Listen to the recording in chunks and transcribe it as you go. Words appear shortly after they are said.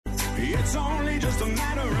It's only just a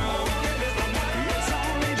matter of. It's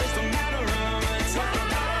only just a matter of.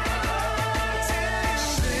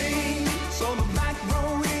 Sing, so the back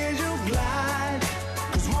row is your glide.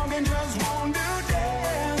 'Cause walking just won't do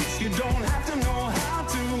dance. You don't have to know how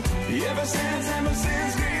to. Ever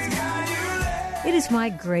since Grace got you there. It is my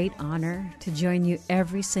great honor to join you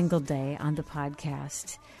every single day on the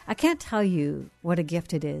podcast. I can't tell you what a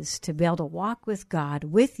gift it is to be able to walk with God,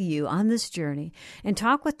 with you on this journey, and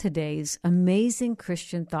talk with today's amazing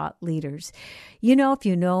Christian thought leaders. You know, if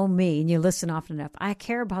you know me and you listen often enough, I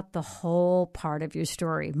care about the whole part of your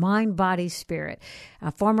story, mind, body, spirit.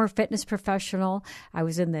 A former fitness professional, I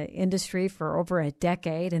was in the industry for over a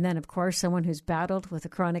decade, and then, of course, someone who's battled with a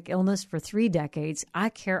chronic illness for 3 decades. I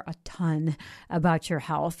care a ton about your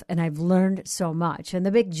health, and I've learned so much. And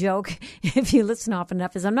the big joke, if you listen often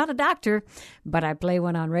enough, is I'm not a doctor, but I play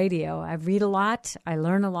one on radio. I read a lot. I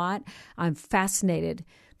learn a lot. I'm fascinated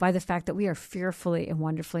by the fact that we are fearfully and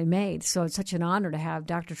wonderfully made. So it's such an honor to have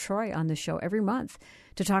Dr. Troy on the show every month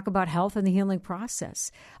to talk about health and the healing process.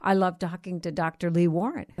 I love talking to Dr. Lee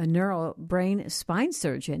Warren, a neuro-brain spine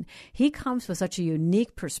surgeon. He comes with such a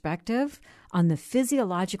unique perspective on the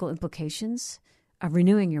physiological implications of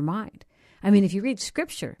renewing your mind. I mean, if you read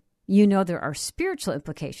scripture, you know there are spiritual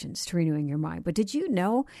implications to renewing your mind. But did you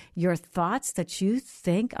know your thoughts that you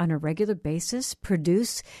think on a regular basis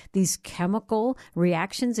produce these chemical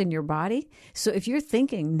reactions in your body? So if you're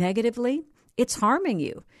thinking negatively, it's harming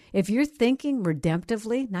you. If you're thinking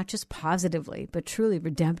redemptively, not just positively, but truly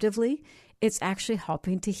redemptively, it's actually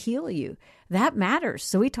helping to heal you. That matters.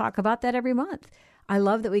 So we talk about that every month. I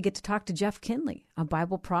love that we get to talk to Jeff Kinley, a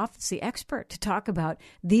Bible prophecy expert, to talk about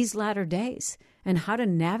these latter days and how to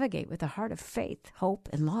navigate with a heart of faith, hope,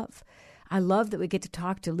 and love. I love that we get to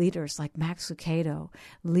talk to leaders like Max Lucado,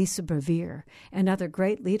 Lisa Bevere, and other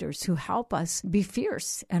great leaders who help us be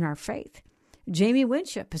fierce in our faith. Jamie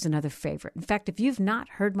Winship is another favorite. In fact, if you've not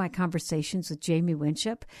heard my conversations with Jamie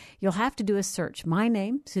Winship, you'll have to do a search. My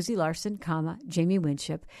name, Susie Larson, Jamie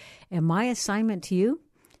Winship, and my assignment to you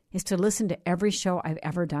is to listen to every show I've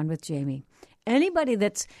ever done with Jamie. Anybody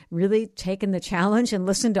that's really taken the challenge and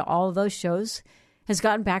listened to all of those shows has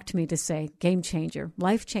gotten back to me to say, game changer,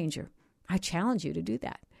 life changer. I challenge you to do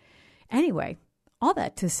that. Anyway, all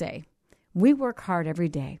that to say, we work hard every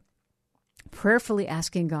day, prayerfully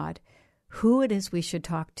asking God who it is we should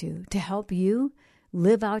talk to help you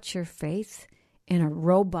live out your faith in a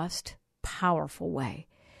robust, powerful way.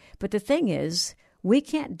 But the thing is, we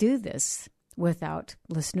can't do this without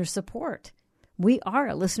listener support. We are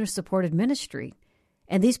a listener-supported ministry,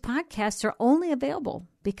 and these podcasts are only available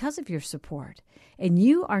because of your support, and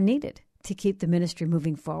you are needed to keep the ministry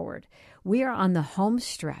moving forward. We are on the home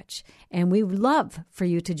stretch, and we would love for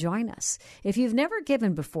you to join us. If you've never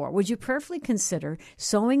given before, would you prayerfully consider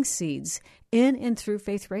sowing seeds in and through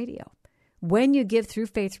Faith Radio? When you give through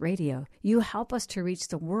Faith Radio, you help us to reach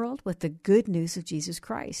the world with the good news of Jesus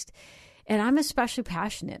Christ. And I'm especially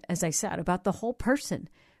passionate, as I said, about the whole person.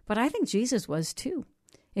 But I think Jesus was too.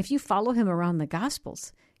 If you follow him around the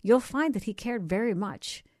Gospels, you'll find that he cared very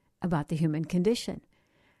much about the human condition.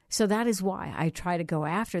 So that is why I try to go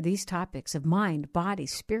after these topics of mind, body,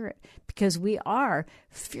 spirit, because we are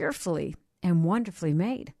fearfully and wonderfully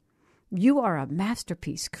made. You are a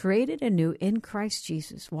masterpiece created anew in Christ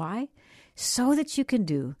Jesus. Why? So that you can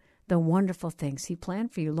do the wonderful things he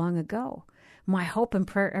planned for you long ago. My hope and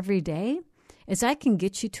prayer every day is I can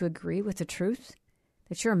get you to agree with the truth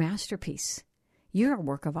that you're a masterpiece. You're a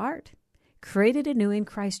work of art, created anew in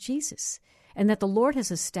Christ Jesus, and that the Lord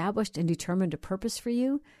has established and determined a purpose for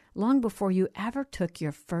you long before you ever took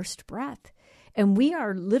your first breath. And we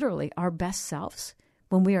are literally our best selves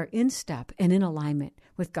when we are in step and in alignment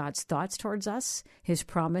with God's thoughts towards us, his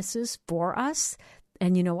promises for us,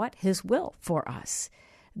 and you know what? His will for us.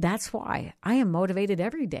 That's why I am motivated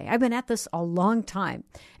every day. I've been at this a long time,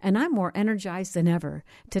 and I'm more energized than ever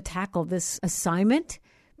to tackle this assignment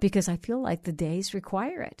because I feel like the days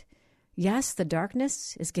require it. Yes, the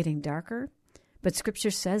darkness is getting darker, but Scripture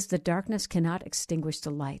says the darkness cannot extinguish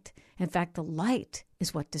the light. In fact, the light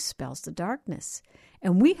is what dispels the darkness.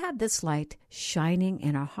 And we have this light shining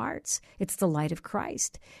in our hearts. It's the light of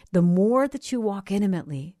Christ. The more that you walk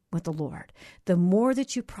intimately with the Lord, the more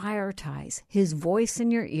that you prioritize his voice in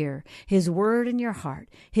your ear, his word in your heart,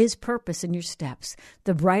 his purpose in your steps,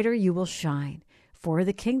 the brighter you will shine for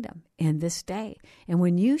the kingdom in this day. And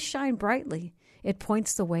when you shine brightly, it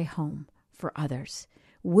points the way home for others.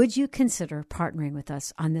 Would you consider partnering with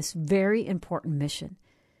us on this very important mission?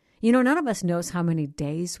 You know, none of us knows how many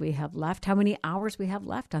days we have left, how many hours we have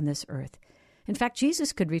left on this earth. In fact,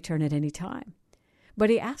 Jesus could return at any time. But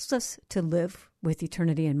he asks us to live with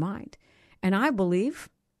eternity in mind. And I believe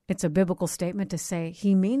it's a biblical statement to say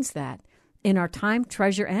he means that in our time,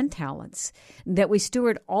 treasure, and talents, that we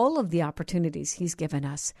steward all of the opportunities he's given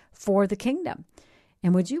us for the kingdom.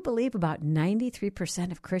 And would you believe about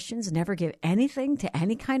 93% of Christians never give anything to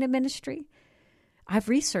any kind of ministry? I've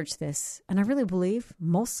researched this, and I really believe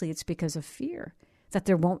mostly it's because of fear that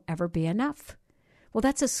there won't ever be enough. Well,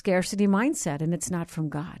 that's a scarcity mindset, and it's not from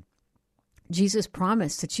God. Jesus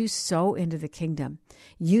promised that you sow into the kingdom.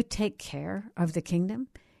 You take care of the kingdom,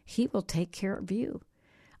 he will take care of you.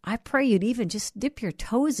 I pray you'd even just dip your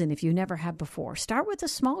toes in if you never have before. Start with a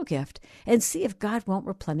small gift and see if God won't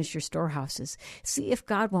replenish your storehouses. See if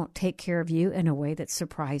God won't take care of you in a way that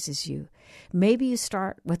surprises you. Maybe you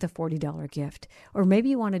start with a $40 gift, or maybe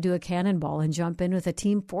you want to do a cannonball and jump in with a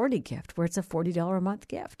Team 40 gift where it's a $40 a month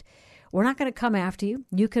gift. We're not going to come after you.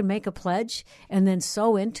 You can make a pledge and then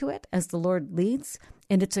sow into it as the Lord leads.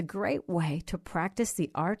 And it's a great way to practice the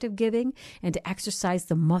art of giving and to exercise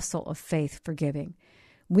the muscle of faith for giving.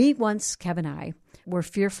 We once, Kev and I, were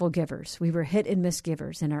fearful givers. We were hit and miss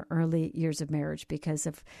givers in our early years of marriage because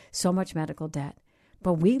of so much medical debt.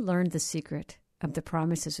 But we learned the secret of the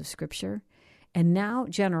promises of Scripture. And now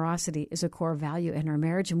generosity is a core value in our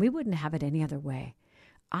marriage, and we wouldn't have it any other way.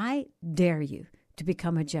 I dare you to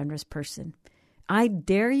become a generous person. I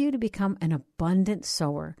dare you to become an abundant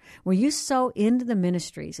sower, where you sow into the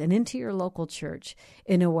ministries and into your local church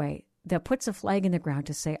in a way that puts a flag in the ground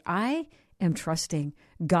to say, I am trusting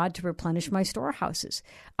God to replenish my storehouses.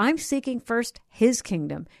 I'm seeking first his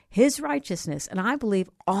kingdom, his righteousness, and I believe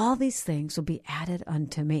all these things will be added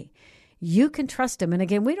unto me. You can trust him. And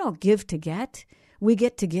again, we don't give to get, we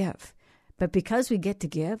get to give. But because we get to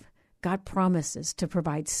give, God promises to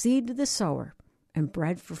provide seed to the sower and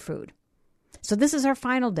bread for food. So this is our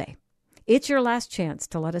final day. It's your last chance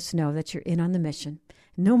to let us know that you're in on the mission.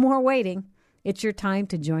 No more waiting. It's your time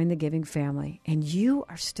to join the giving family, and you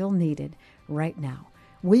are still needed right now.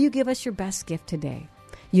 Will you give us your best gift today?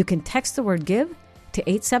 You can text the word GIVE to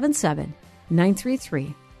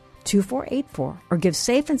 877-933-2484 or give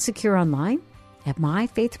safe and secure online at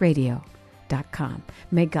myfaithradio.com.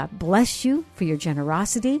 May God bless you for your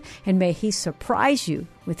generosity, and may he surprise you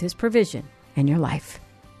with his provision in your life.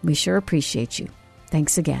 We sure appreciate you.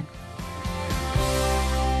 Thanks again.